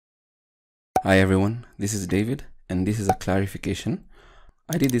Hi everyone, this is David and this is a clarification.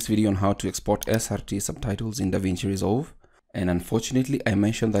 I did this video on how to export SRT subtitles in DaVinci Resolve, and unfortunately I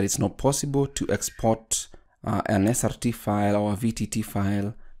mentioned that it's not possible to export an SRT file or a VTT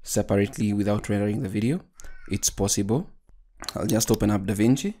file separately without rendering the video. It's possible. I'll just open up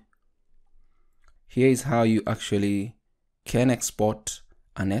DaVinci. Here is how you actually can export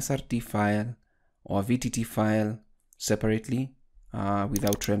an SRT file or a VTT file separately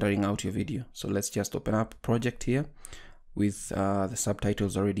without rendering out your video. So let's just open up a project here with the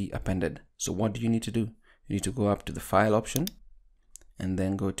subtitles already appended. So what do you need to do? You need to go up to the file option and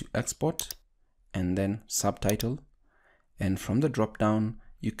then go to export and then subtitle, and from the drop down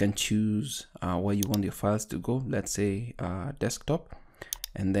you can choose where you want your files to go. Let's say desktop,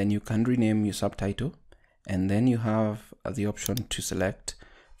 and then you can rename your subtitle, and then you have the option to select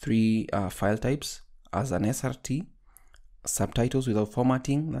three file types as an SRT, subtitles without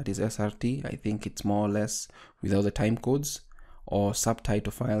formatting, that is SRT, I think it's more or less without the time codes, or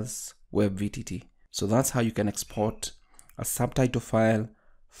subtitle files, web VTT. So that's how you can export a subtitle file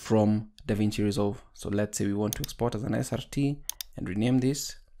from DaVinci Resolve. So let's say we want to export as an SRT and rename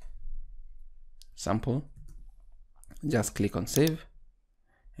this sample. Just click on save,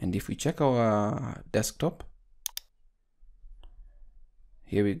 and if we check our desktop,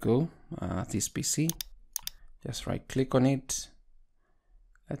 here we go, this PC. Just right click on it,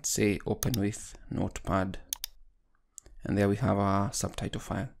 let's say open with Notepad, and there we have our subtitle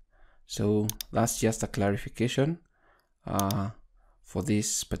file. So that's just a clarification for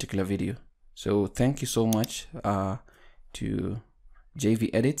this particular video. So thank you so much to JV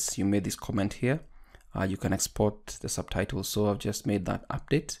Edits. You made this comment here. You can export the subtitles, so I've just made that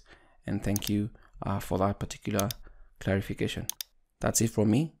update, and thank you for that particular clarification. That's it from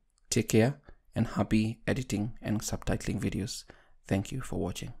me. Take care and happy editing and subtitling videos. Thank you for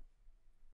watching.